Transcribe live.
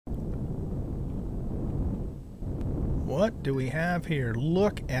What do we have here?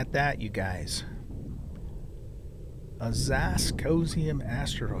 Look at that, you guys. A Zascosium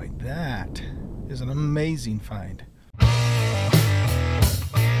asteroid. That is an amazing find.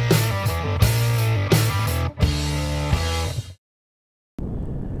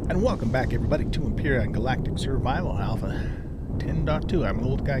 And welcome back, everybody, to Empyrion Galactic Survival Alpha 10.2. I'm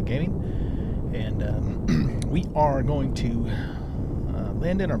Old Guy Gaming, and we are going to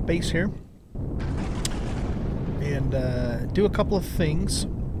land in our base here and do a couple of things.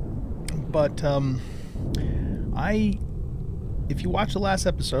 But if you watched the last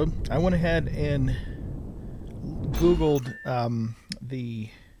episode, I went ahead and Googled the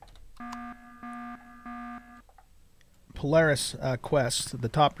Polaris quest, the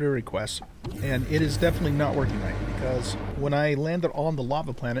top brewery quest, and it is definitely not working right, because when I landed on the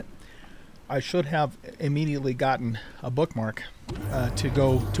lava planet, I should have immediately gotten a bookmark to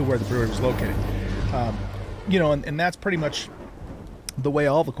go to where the brewery was located. You know, and that's pretty much the way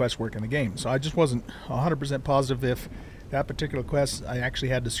all the quests work in the game. So I just wasn't 100% positive if that particular quest, I actually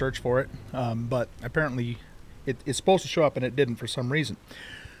had to search for it, but apparently it's supposed to show up and it didn't for some reason.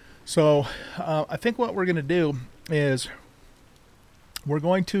 So I think what we're going to do is we're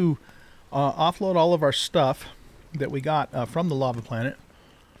going to offload all of our stuff that we got from the lava planet,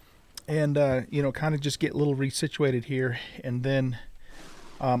 and you know, kind of just get a little resituated here, and then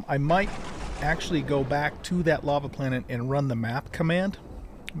I might actually go back to that lava planet and run the map command,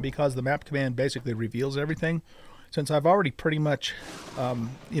 because the map command basically reveals everything, since I've already pretty much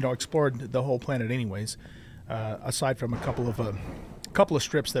you know, explored the whole planet anyways, aside from a couple of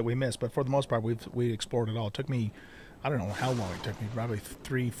strips that we missed. But for the most part, we explored it all. It took me, I don't know how long it took me, probably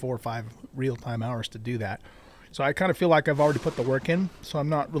 3, 4, 5 real-time hours to do that. So I kind of feel like I've already put the work in, so I'm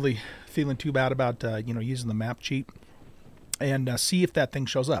not really feeling too bad about you know, using the map cheat, and see if that thing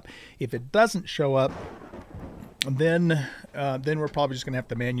shows up. If it doesn't show up, then we're probably just gonna have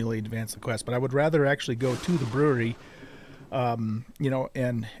to manually advance the quest. But I would rather actually go to the brewery, you know,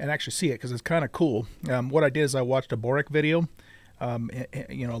 and actually see it, because it's kind of cool. What I did is I watched a Boric video,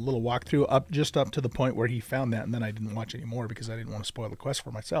 you know, a little walkthrough just up to the point where he found that, and then I didn't watch any more because I didn't want to spoil the quest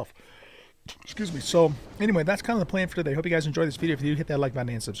for myself. Excuse me. So anyway, that's kind of the plan for today. Hope you guys enjoyed this video. If you do, hit that like button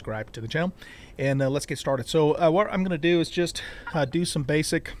and subscribe to the channel, and let's get started. So what I'm going to do is just do some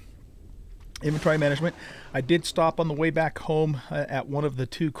basic inventory management. I did stop on the way back home at one of the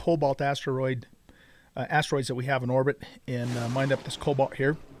 2 cobalt asteroids that we have in orbit, and mined up this cobalt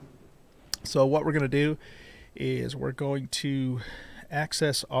here. So what we're going to do is we're going to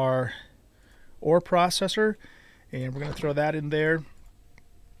access our ore processor, and we're going to throw that in there.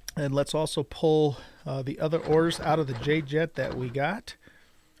 And let's also pull the other ores out of the J-Jet that we got.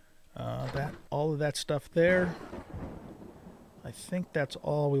 All of that stuff there. I think that's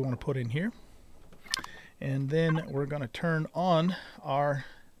all we want to put in here. And then we're going to turn on our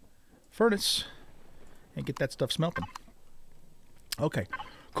furnace and get that stuff smelting. Okay,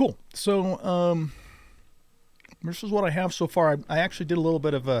 cool. So this is what I have so far. I actually did a little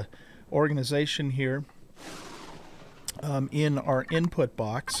bit of a organization here in our input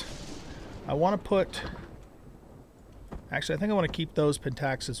box. I want to put, actually I think I want to keep those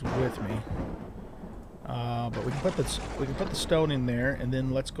pentaxes with me, but we can put the stone in there, and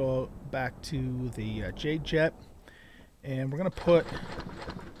then let's go back to the J-Jet, and we're going to put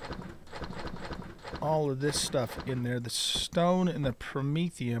all of this stuff in there, the stone and the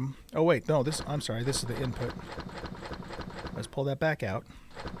promethium. Oh wait, no, I'm sorry, this is the input. Let's pull that back out.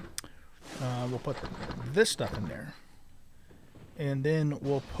 We'll put this stuff in there, and then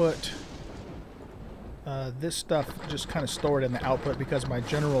we'll put this stuff just kind of stored in the output, because my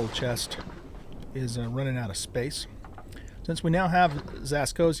general chest is running out of space. Since we now have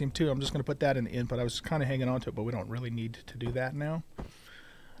Zascosium too, I'm just going to put that in the input. I was kind of hanging on to it, but we don't really need to do that now.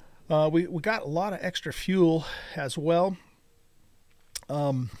 We got a lot of extra fuel as well.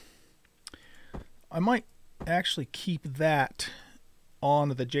 I might actually keep that on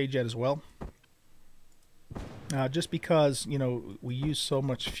the J-Jet as well. Just because, you know, we use so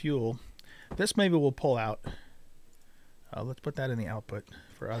much fuel. This maybe we'll pull out. Let's put that in the output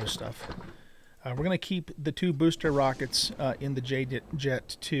for other stuff. We're going to keep the 2 booster rockets in the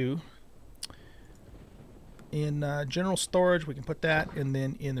J-Jet too. In general storage, we can put that, and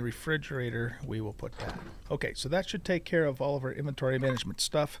then in the refrigerator, we will put that. Okay, so that should take care of all of our inventory management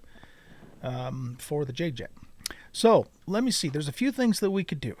stuff for the J-Jet. So let me see. There's a few things that we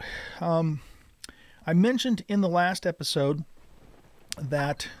could do. I mentioned in the last episode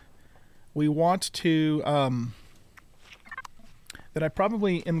that we want to, that I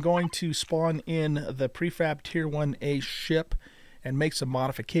probably am going to spawn in the prefab Tier 1A ship and make some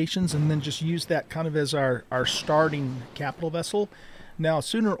modifications, and then just use that kind of as our starting capital vessel. Now,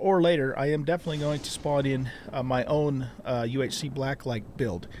 sooner or later, I am definitely going to spawn in my own UHC Blacklight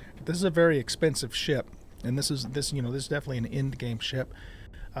build. This is a very expensive ship, and this is definitely an end-game ship.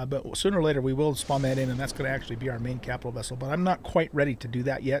 But sooner or later, we will spawn that in, and that's going to actually be our main capital vessel. But I'm not quite ready to do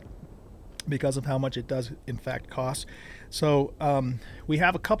that yet because of how much it does, in fact, cost. So we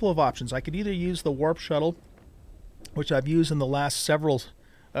have a couple of options. I could either use the warp shuttle, which I've used in the last several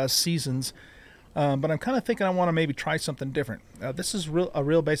seasons, but I'm kind of thinking I want to maybe try something different. This is a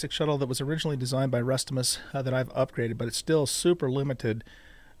real basic shuttle that was originally designed by Rustimus that I've upgraded, but it's still super limited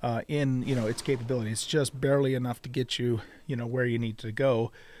in its capability. It's just barely enough to get you where you need to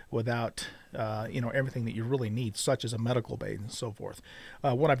go without everything that you really need, such as a medical bay and so forth.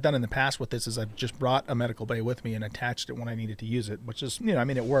 What I've done in the past with this is I've just brought a medical bay with me and attached it when I needed to use it, which is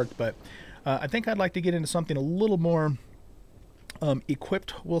it worked, but I think I'd like to get into something a little more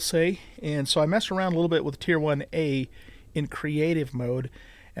equipped, we'll say. And so I messed around a little bit with Tier 1A in creative mode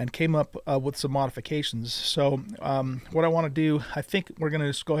and came up with some modifications. So what I want to do, I think we're going to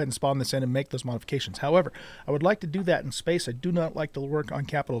just go ahead and spawn this in and make those modifications. However, I would like to do that in space. I do not like to work on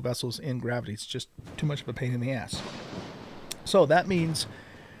capital vessels in gravity. It's just too much of a pain in the ass. So that means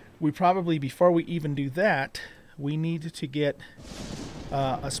we probably, before we even do that, we need to get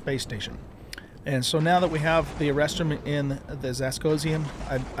a space station. And so now that we have the Arrestrum in the Zascosium,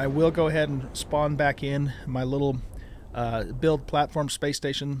 I will go ahead and spawn back in my little build platform space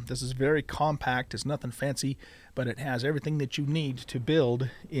station. This is very compact. It's nothing fancy, but it has everything that you need to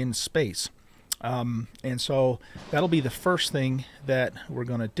build in space. And so that'll be the first thing that we're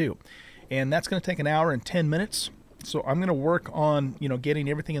going to do. And that's going to take an hour and 10 minutes. So I'm going to work on,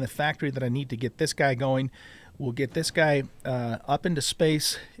 getting everything in the factory that I need to get this guy going. We'll get this guy up into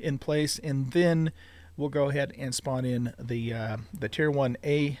space in place, and then we'll go ahead and spawn in the Tier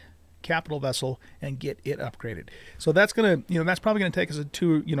 1A capital vessel and get it upgraded. So that's gonna, that's probably gonna take us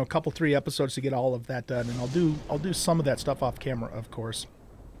a couple 3 episodes to get all of that done, and I'll do some of that stuff off camera, of course,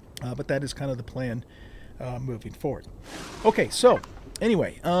 but that is kind of the plan moving forward. Okay, so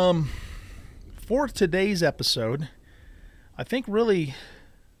anyway, for today's episode, I think really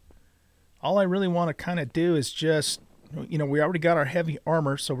all I really want to kind of do is just, we already got our heavy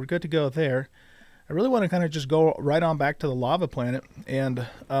armor, so we're good to go there. I really want to kind of just go right on back to the lava planet and,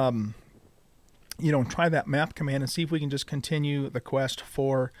 try that map command and see if we can just continue the quest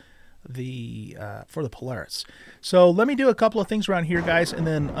for the Polaris. So let me do a couple of things around here, guys, and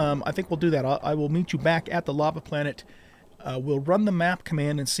then I think we'll do that. I will meet you back at the lava planet. We'll run the map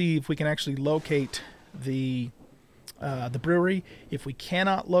command and see if we can actually locate the brewery. If we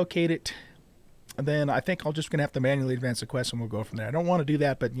cannot locate it, then I think I'm just going to have to manually advance the quest, and we'll go from there. I don't want to do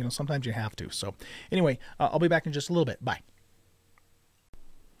that, but, sometimes you have to. So anyway, I'll be back in just a little bit. Bye.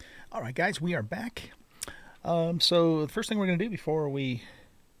 All right, guys, we are back. So the first thing we're going to do before we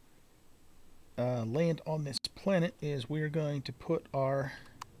land on this planet is we're going to put our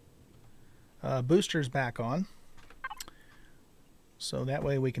boosters back on. So that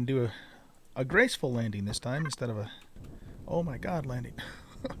way we can do a graceful landing this time instead of a, oh my God, landing.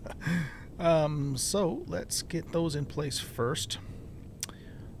 So let's get those in place first.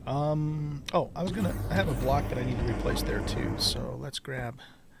 Oh, I have a block that I need to replace there too. So let's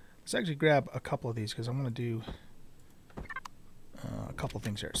actually grab a couple of these because I'm going to do a couple of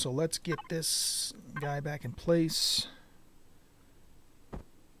things here. So let's get this guy back in place.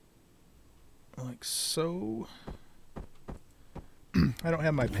 Like so. I don't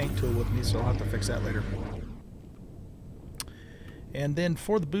have my paint tool with me, so I'll have to fix that later. And then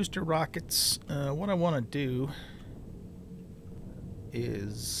for the booster rockets, what I want to do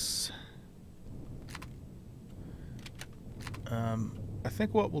is, I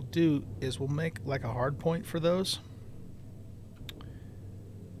think what we'll do is we'll make like a hard point for those.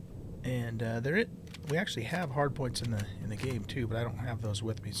 And we actually have hard points in the game too, but I don't have those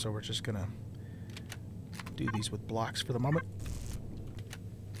with me, so we're just gonna do these with blocks for the moment.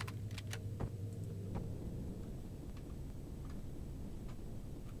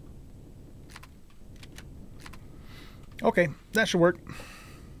 Okay, that should work.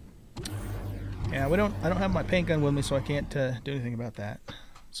 Yeah, I don't have my paint gun with me, so I can't do anything about that.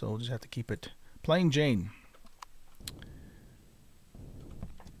 So we'll just have to keep it plain Jane.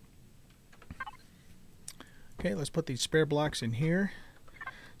 Okay, let's put these spare blocks in here.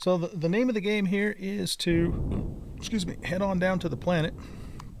 So the name of the game here is to, excuse me, head on down to the planet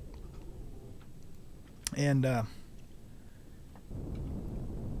and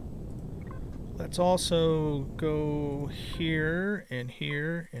let's also go here and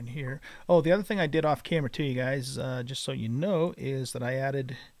here and here. Oh, the other thing I did off camera too, you guys, just so you know, is that I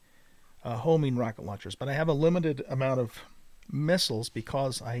added homing rocket launchers. But I have a limited amount of missiles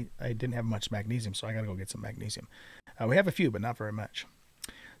because I didn't have much magnesium, so I gotta go get some magnesium. We have a few, but not very much.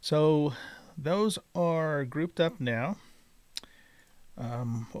 So those are grouped up now.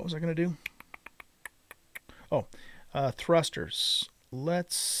 What was I gonna do? Oh, thrusters.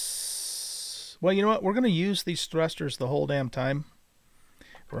 Well, you know what? We're gonna use these thrusters the whole damn time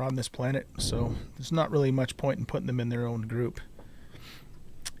we're on this planet, so there's not really much point in putting them in their own group.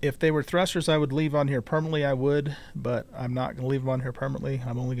 If they were thrusters I would leave on here permanently, I would, but I'm not going to leave them on here permanently.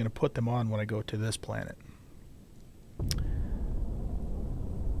 I'm only going to put them on when I go to this planet.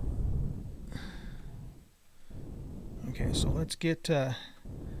 Okay, so let's get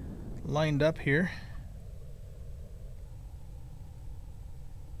lined up here.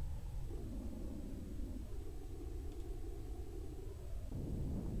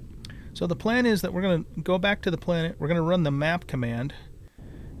 So the plan is that we're going to go back to the planet. We're going to run the map command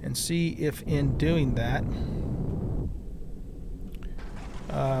and see if in doing that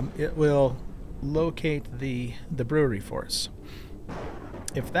it will locate the brewery for us.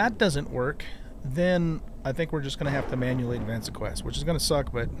 If that doesn't work, then I think we're just going to have to manually advance the quest, which is going to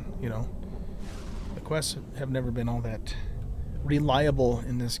suck, but you know, the quests have never been all that reliable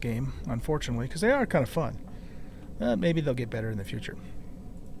in this game, unfortunately, because they are kind of fun. Maybe they'll get better in the future.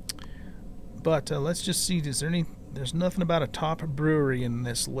 But let's just see, is there any... There's nothing about a top brewery in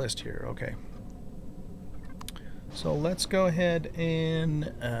this list here. Okay. So let's go ahead and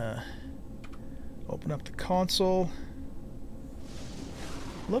open up the console.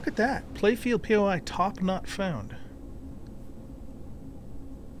 Look at that. Playfield POI top not found.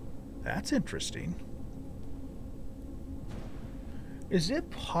 That's interesting. Is it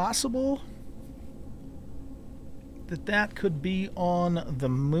possible that that could be on the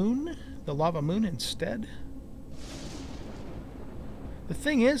moon? The lava moon instead? The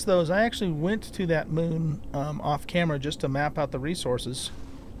thing is, though, is I actually went to that moon off camera just to map out the resources,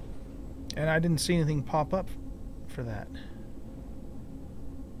 and I didn't see anything pop up for that.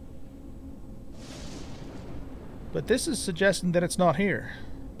 But this is suggesting that it's not here.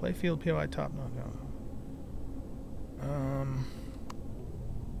 Playfield POI top not found.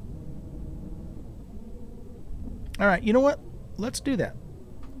 All right, you know what? Let's do that.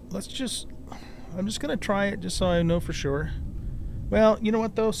 I'm just going to try it just so I know for sure. Well, you know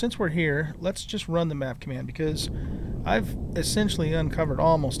what though, since we're here, let's just run the map command because I've essentially uncovered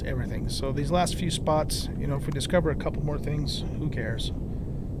almost everything. So these last few spots, you know, if we discover a couple more things, who cares?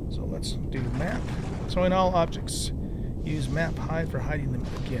 So let's do map. So in all objects, use map hide for hiding them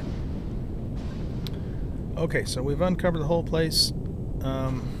again. Okay, so we've uncovered the whole place.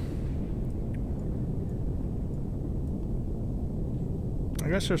 I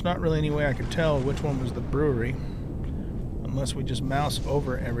guess there's not really any way I could tell which one was the brewery unless we just mouse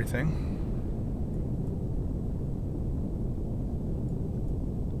over everything.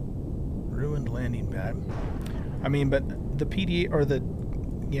 Ruined landing pad. I mean, but the PDA or the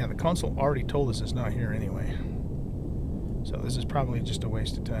console already told us it's not here anyway. So this is probably just a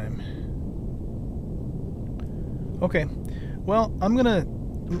waste of time. Okay. Well,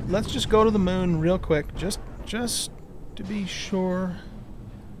 let's just go to the moon real quick just to be sure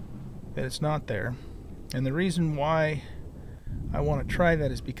that it's not there. And the reason why I want to try that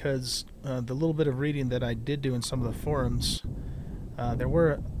is because the little bit of reading that I did do in some of the forums, there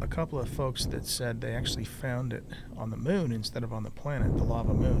were a couple of folks that said they actually found it on the moon instead of on the planet, the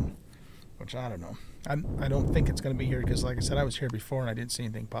lava moon, which I don't know. I don't think it's going to be here because, like I said, I was here before and I didn't see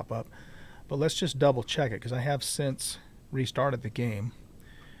anything pop up. But let's just double check it because I have since restarted the game.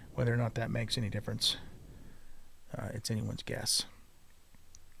 Whether or not that makes any difference, it's anyone's guess.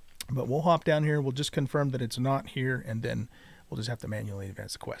 But we'll hop down here, we'll just confirm that it's not here, and then we'll just have to manually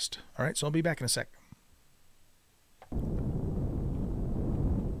advance the quest. Alright, so I'll be back in a sec.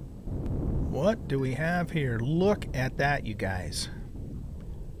 What do we have here? Look at that, you guys.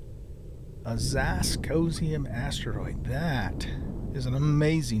 A Zascosium asteroid. That is an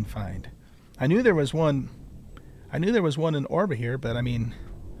amazing find. I knew there was one in orbit here, but I mean,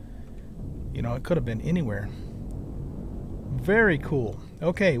 you know, it could have been anywhere. Very cool.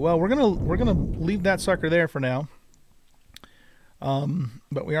 Okay, well, we're gonna leave that sucker there for now.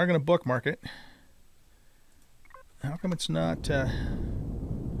 But we are gonna bookmark it. How come it's not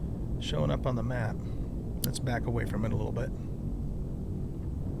showing up on the map? Let's back away from it a little bit.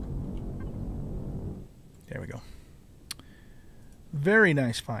 There we go. Very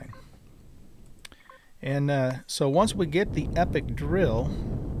nice find. And so once we get the epic drill,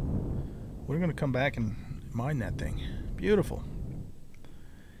 we're going to come back and mine that thing. Beautiful.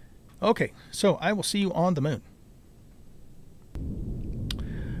 Okay, so I will see you on the moon.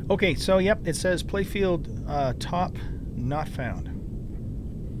 Okay, so yep, it says playfield top not found.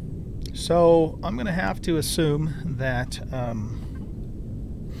 So I'm going to have to assume that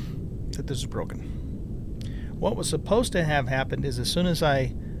that this is broken. What was supposed to have happened is as soon as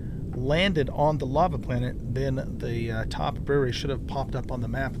I landed on the lava planet, then the top brewery should have popped up on the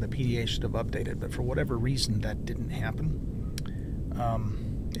map and the PDA should have updated. But for whatever reason, that didn't happen.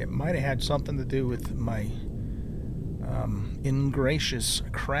 It might have had something to do with my ingracious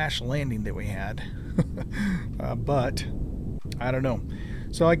crash landing that we had. But I don't know.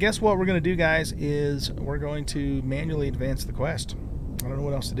 So I guess what we're going to do, guys, is we're going to manually advance the quest. I don't know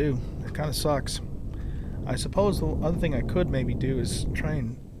what else to do. It kind of sucks. I suppose the other thing I could maybe do is try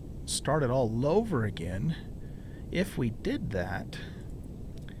and start it all over again. If we did that,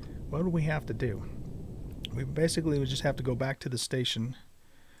 what do we have to do? We basically would just have to go back to the station,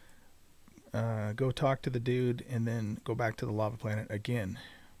 go talk to the dude, and then go back to the lava planet again.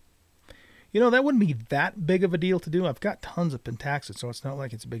 You know, that wouldn't be that big of a deal to do. I've got tons of pentaxid, so it's not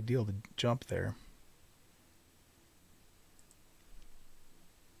like it's a big deal to jump there.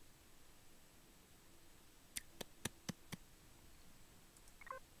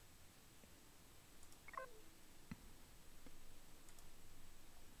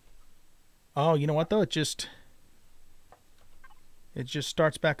 Oh, you know what though? It just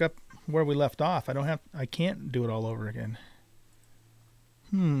starts back up where we left off. I can't do it all over again.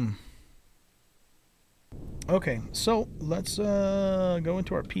 Okay, so let's go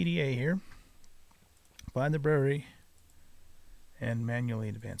into our PDA here. Find the brewery and manually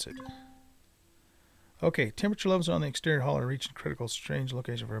advance it. Okay, temperature levels on the exterior hull are reaching critical strange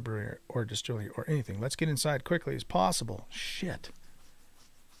location for a brewery or distillery or anything. Let's get inside quickly as possible. Shit.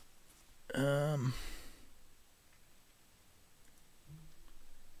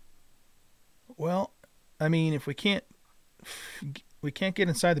 Well, I mean, if we can't get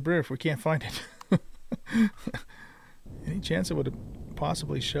inside the brewery if we can't find it. Any chance it would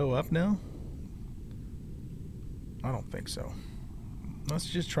possibly show up now? I don't think so. Let's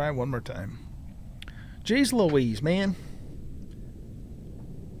just try one more time. Jeez Louise, man.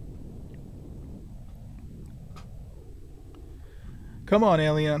 Come on,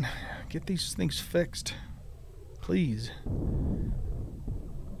 Alien. Get these things fixed. Please.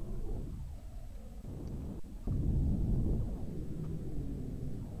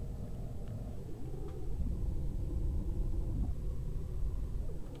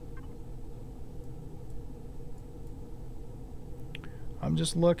 I'm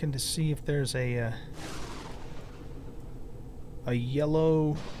just looking to see if there's a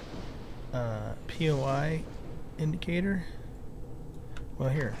yellow POI indicator. Well,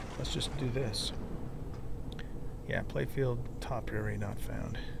 here, let's just do this. Yeah, playfield top area not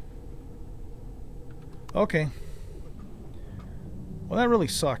found. Okay. Well, that really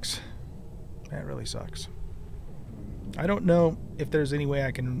sucks. That really sucks. I don't know if there's any way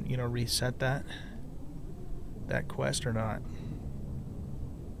I can, you know, reset that quest or not.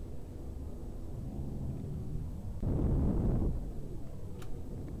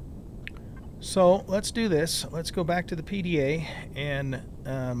 So let's do this. Let's go back to the PDA and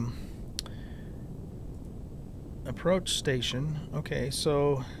approach station. Okay,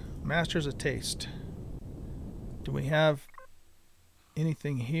 so Masters of Taste. Do we have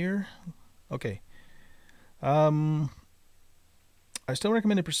anything here? Okay. I still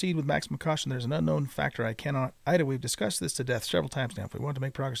recommend to proceed with maximum caution. There's an unknown factor I cannot. Ida, we've discussed this to death several times now. If we want to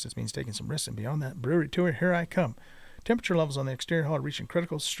make progress, this means taking some risks. And beyond that, brewery tour, here I come. Temperature levels on the exterior hull are reaching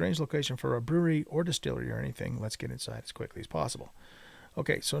critical. Strange location for a brewery or distillery or anything. Let's get inside as quickly as possible.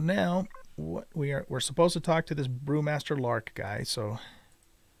 Okay, so now what we're supposed to talk to this Brewmaster Lark guy, so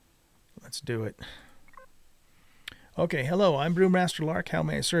let's do it. Okay, hello, I'm Brewmaster Lark. How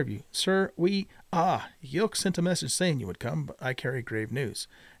may I serve you? Sir, Yilk sent a message saying you would come, but I carry grave news.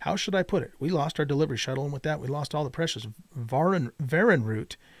 How should I put it? We lost our delivery shuttle, and with that we lost all the precious Varen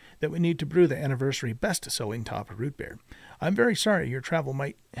root that we need to brew the anniversary best-selling top of root beer. I'm very sorry your travel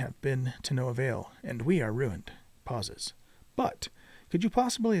might have been to no avail, and we are ruined. Pauses. But could you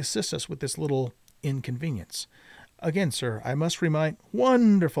possibly assist us with this little inconvenience? Again, sir, I must remind...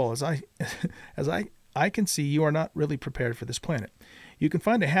 Wonderful! As I can see, you are not really prepared for this planet. You can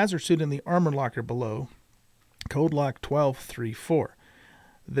find a hazard suit in the armor locker below, code lock 1234.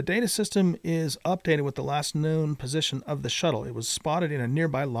 The data system is updated with the last known position of the shuttle. It was spotted in a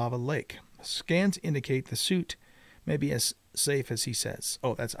nearby lava lake. Scans indicate the suit may be as safe as he says.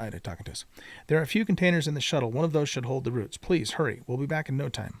 Oh, that's Ida talking to us. There are a few containers in the shuttle. One of those should hold the roots. Please, hurry. We'll be back in no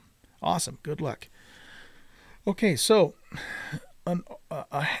time. Awesome. Good luck. Okay, so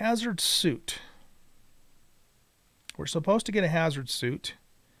a hazard suit. We're supposed to get a hazard suit,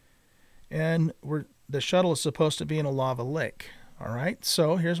 and the shuttle is supposed to be in a lava lake. All right,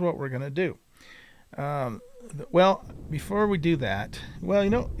 so here's what we're going to do. Well, before we do that, well, you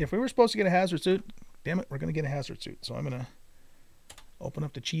know, if we were supposed to get a hazard suit, damn it, we're going to get a hazard suit. So I'm going to open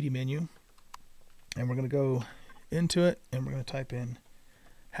up the cheaty menu, and we're going to go into it, and we're going to type in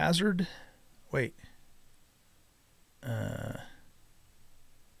hazard. Wait.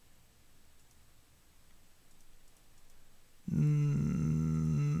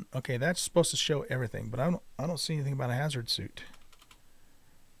 Okay, that's supposed to show everything, but I don't see anything about a hazard suit.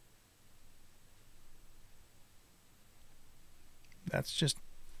 That's just,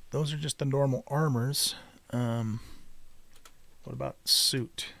 those are just the normal armors. What about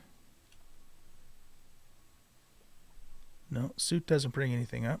suit? No, suit doesn't bring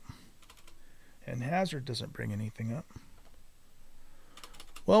anything up. And hazard doesn't bring anything up.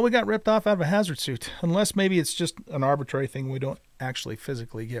 Well, we got ripped off out of a hazard suit. Unless maybe it's just an arbitrary thing, we don't actually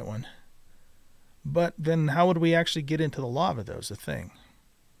physically get one. But then how would we actually get into the lava, though, is the thing.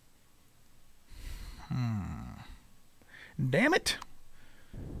 Damn it!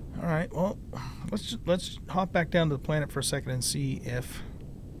 Alright, well, let's hop back down to the planet for a second and see if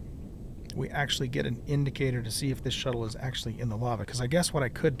we actually get an indicator to see if this shuttle is actually in the lava. Because I guess what I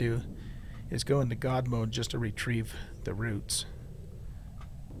could do is go into God mode just to retrieve the roots.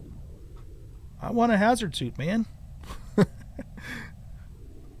 I want a hazard suit, man.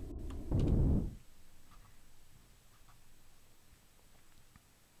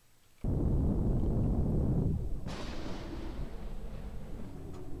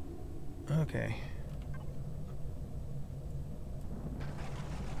 Okay.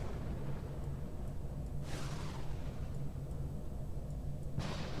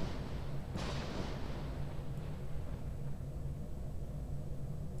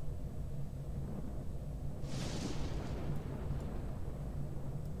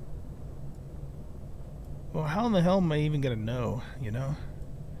 Well, how in the hell am I even going to know, you know?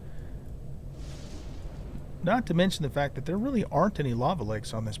 Not to mention the fact that there really aren't any lava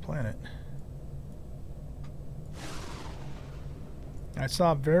lakes on this planet. I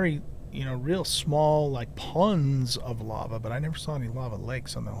saw very, you know, real small, like, ponds of lava, but I never saw any lava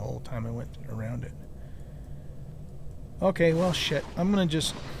lakes on the whole time I went around it. Okay, well, shit. I'm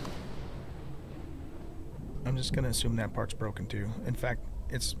just going to assume that part's broken, too. In fact,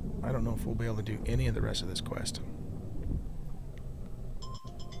 I don't know if we'll be able to do any of the rest of this quest.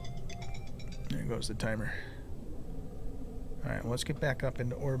 There goes the timer. Alright, well, let's get back up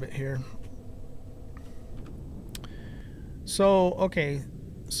into orbit here. So, okay.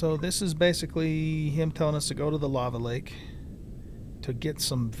 So this is basically him telling us to go to the lava lake to get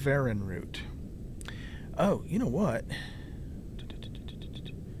some Varan root. Oh, you know what?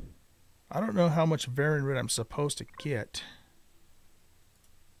 I don't know how much Varan root I'm supposed to get.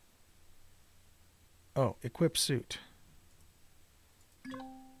 Oh, equip suit.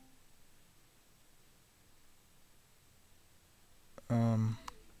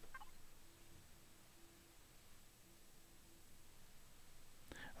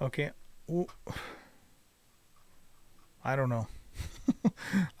 Okay. Ooh. I don't know.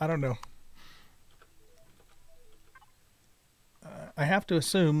 I don't know. I have to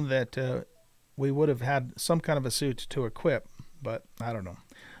assume that we would have had some kind of a suit to equip, but I don't know.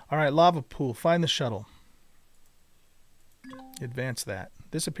 All right, lava pool. Find the shuttle. Advance that.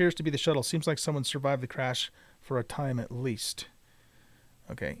 This appears to be the shuttle. Seems like someone survived the crash for a time at least.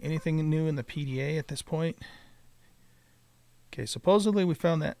 Okay, anything new in the PDA at this point? Okay, supposedly we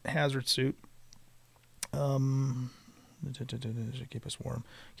found that hazard suit. To keep us warm.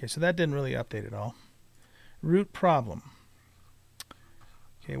 Okay, so that didn't really update at all. Root problem.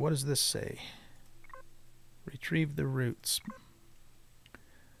 Okay, what does this say? Retrieve the roots.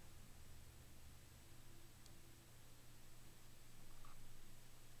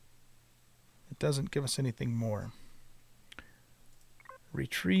 It doesn't give us anything more.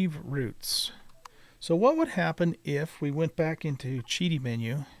 Retrieve roots. So what would happen if we went back into cheaty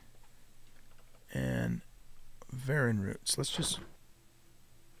menu and Varan roots? Let's just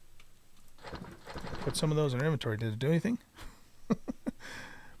put some of those in our inventory. Did it do anything?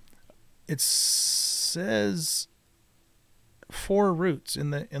 It says 4 roots in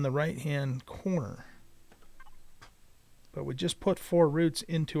the right hand corner. But we just put 4 roots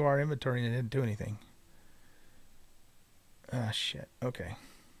into our inventory and it didn't do anything. Ah, shit. Okay.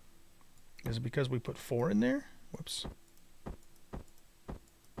 Is it because we put 4 in there? Whoops.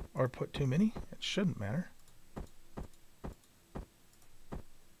 Or put too many? It shouldn't matter.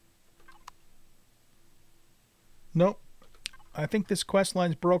 Nope. I think this quest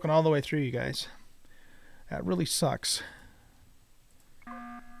line's broken all the way through, you guys. That really sucks.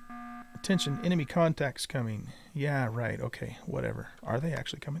 Attention, enemy contacts coming. Yeah, right. Okay, whatever. Are they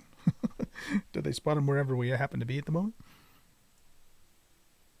actually coming? Did they spot them wherever we happen to be at the moment?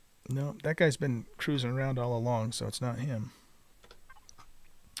 No, that guy's been cruising around all along, so it's not him.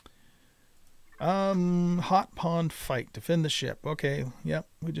 Hot pond fight. Defend the ship. Okay, yep,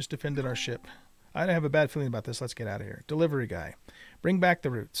 we just defended our ship. I have a bad feeling about this. Let's get out of here. Delivery guy. Bring back the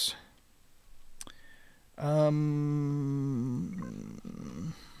roots.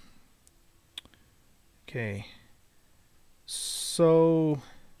 Okay. So,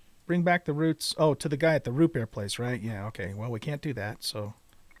 bring back the roots. Oh, to the guy at the root beer place, right? Yeah, okay. Well, we can't do that, so.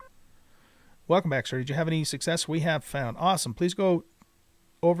 Welcome back, sir. Did you have any success? We have found. Awesome. Please go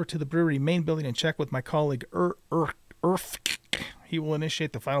over to the brewery main building and check with my colleague, Earth. He will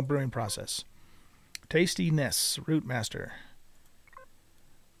initiate the final brewing process. Tastiness, Root Master.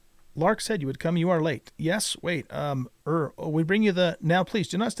 Lark said you would come. You are late. Yes, wait. We bring you the... Now, please,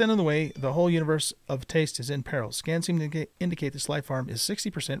 do not stand in the way. The whole universe of taste is in peril. Scans seem to indicate this life form is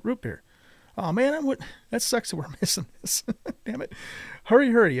 60% root beer. Oh, man, that sucks that we're missing this. Damn it. Hurry,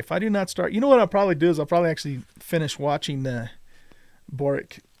 hurry. If I do not start... You know what I'll probably do is I'll probably actually finish watching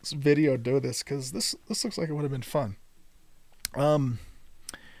Borik's video do this, because this looks like it would have been fun.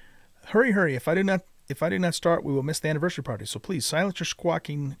 Hurry, hurry. If I do not start, we will miss the anniversary party. So please, silence your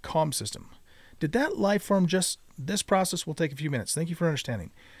squawking comm system. Did that life form just... This process will take a few minutes. Thank you for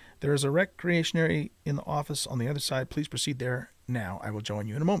understanding. There is a recreation area in the office on the other side. Please proceed there now. I will join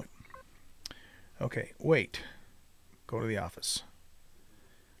you in a moment. Okay, wait. Go to the office.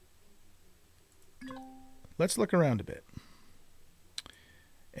 Let's look around a bit.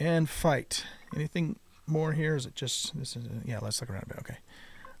 And fight. Anything more here? Is it just... This is yeah, let's look around a bit. Okay.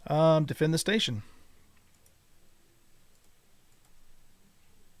 Defend the station.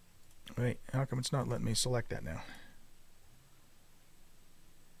 Wait, how come it's not letting me select that now?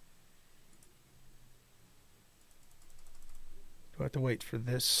 Do I have to wait for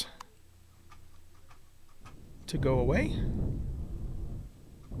this to go away?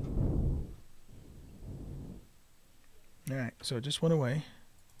 Alright, so it just went away.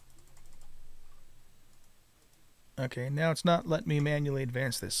 Okay, now it's not letting me manually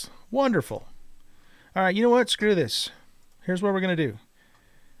advance this. Wonderful. Alright, you know what? Screw this. Here's what we're going to do.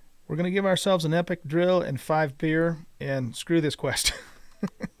 We're going to give ourselves an epic drill and 5 beer and screw this quest.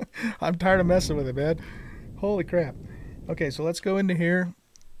 I'm tired of messing with it, man. Holy crap. Okay, so let's go into here.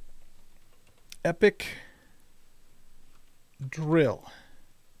 Epic drill.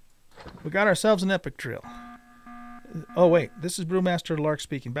 We got ourselves an epic drill. Oh wait, this is Brewmaster Lark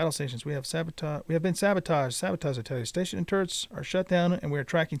speaking. Battle stations. We have been sabotaged. Sabotage, I tell you. Station and turrets are shut down, and we are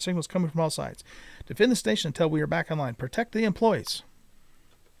tracking signals coming from all sides. Defend the station until we are back online. Protect the employees.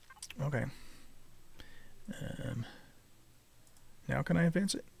 Okay. Now can I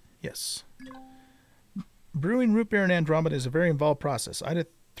advance it? Yes. Brewing root beer in Andromeda is a very involved process.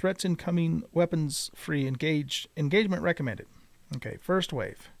 Threats incoming, weapons free, engagement recommended. Okay, first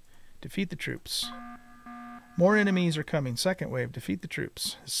wave. Defeat the troops. More enemies are coming. Second wave, defeat the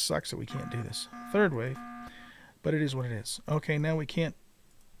troops. It sucks that we can't do this. Third wave, but it is what it is. Okay, now we can't...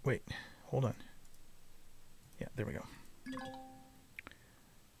 Wait, hold on. Yeah, there we go.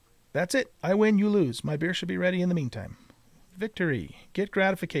 That's it. I win, you lose. My beer should be ready in the meantime. Victory. Get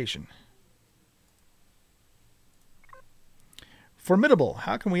gratification. Formidable.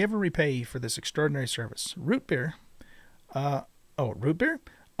 How can we ever repay you for this extraordinary service? Root beer. Oh, root beer?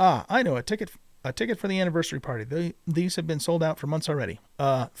 Ah, I know. A ticket for the anniversary party. These have been sold out for months already.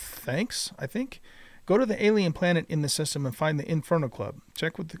 Thanks, I think. Go to the alien planet in the system and find the Inferno Club.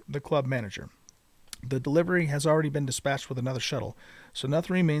 Check with the club manager. The delivery has already been dispatched with another shuttle, so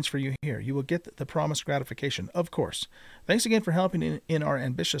nothing remains for you here. You will get the promised gratification, of course. Thanks again for helping in our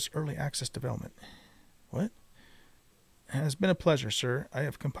ambitious early access development. What? It has been a pleasure, sir. I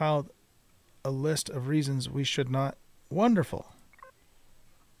have compiled a list of reasons we should not... Wonderful.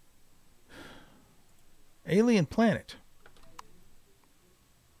 Alien planet.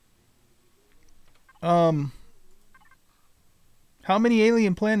 How many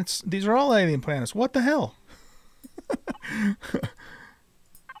alien planets? These are all alien planets. What the hell?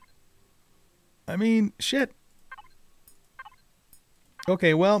 I mean, shit.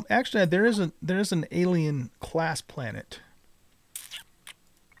 Okay, well, actually, there is an alien class planet.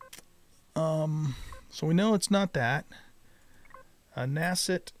 So we know it's not that.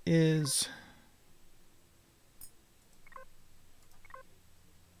 Nasset is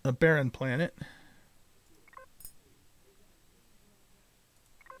a barren planet.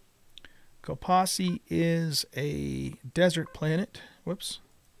 Kopasi is a desert planet. Whoops.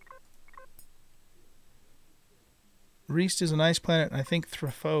 Reist is an ice planet, and I think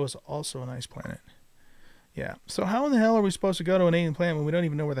Thrafo is also an ice planet. Yeah. So how in the hell are we supposed to go to an alien planet when we don't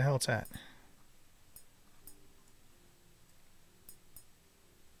even know where the hell it's at?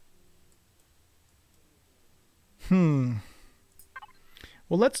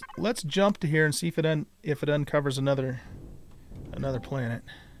 Well, let's jump to here and see if it uncovers another planet.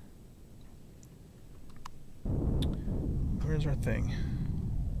 Where's our thing?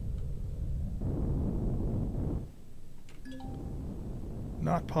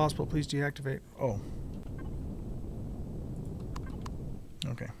 Not possible. Please deactivate. Oh.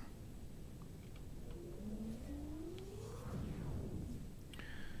 Okay.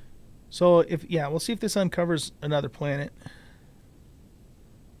 So we'll see if this uncovers another planet.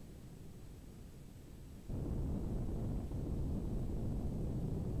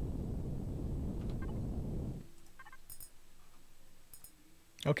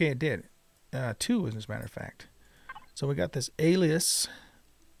 Okay, it did. 2, as a matter of fact. So we got this Alias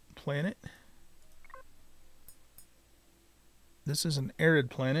planet. This is an arid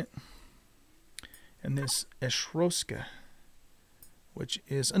planet. And this Eshroska, which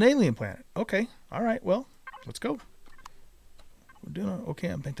is an alien planet. Okay, all right, well, let's go. We're doing okay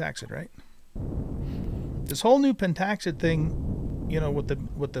on Pentaxid, right? This whole new Pentaxid thing, you know, with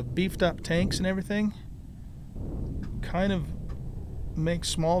the beefed up tanks and everything, kind of makes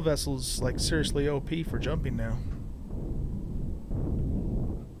small vessels like seriously OP for jumping now.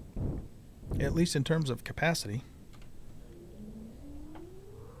 At least in terms of capacity.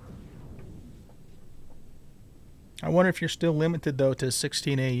 I wonder if you're still limited though to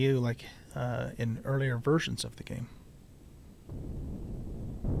 16 AU like in earlier versions of the game.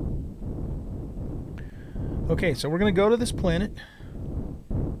 Okay, so we're going to go to this planet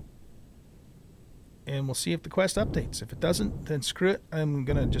and we'll see if the quest updates. If it doesn't, then screw it. I'm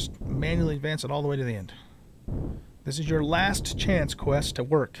going to just manually advance it all the way to the end. This is your last chance quest to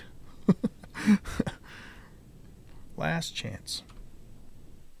work. Last chance.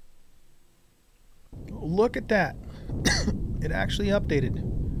 Look at that. It actually updated.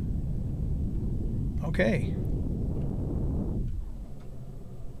 Okay.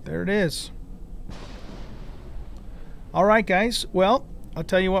 There it is. Alright guys, well, I'll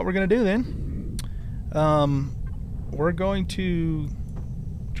tell you what we're going to do then. We're going to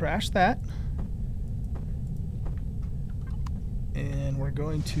trash that. And we're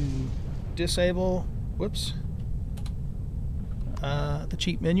going to disable, whoops, the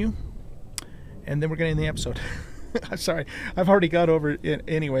cheat menu. And then we're getting the episode. Sorry, I've already got over it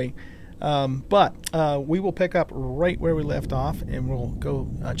anyway. But we will pick up right where we left off, and we'll go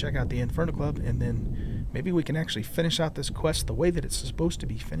check out the Inferno Club, and then maybe we can actually finish out this quest the way that it's supposed to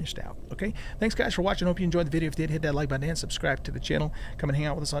be finished out. Okay? Thanks, guys, for watching. Hope you enjoyed the video. If you did, hit that like button and subscribe to the channel. Come and hang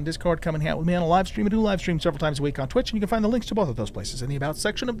out with us on Discord. Come and hang out with me on a live stream. I do live stream several times a week on Twitch, and you can find the links to both of those places in the About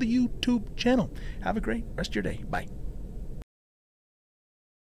section of the YouTube channel. Have a great rest of your day. Bye.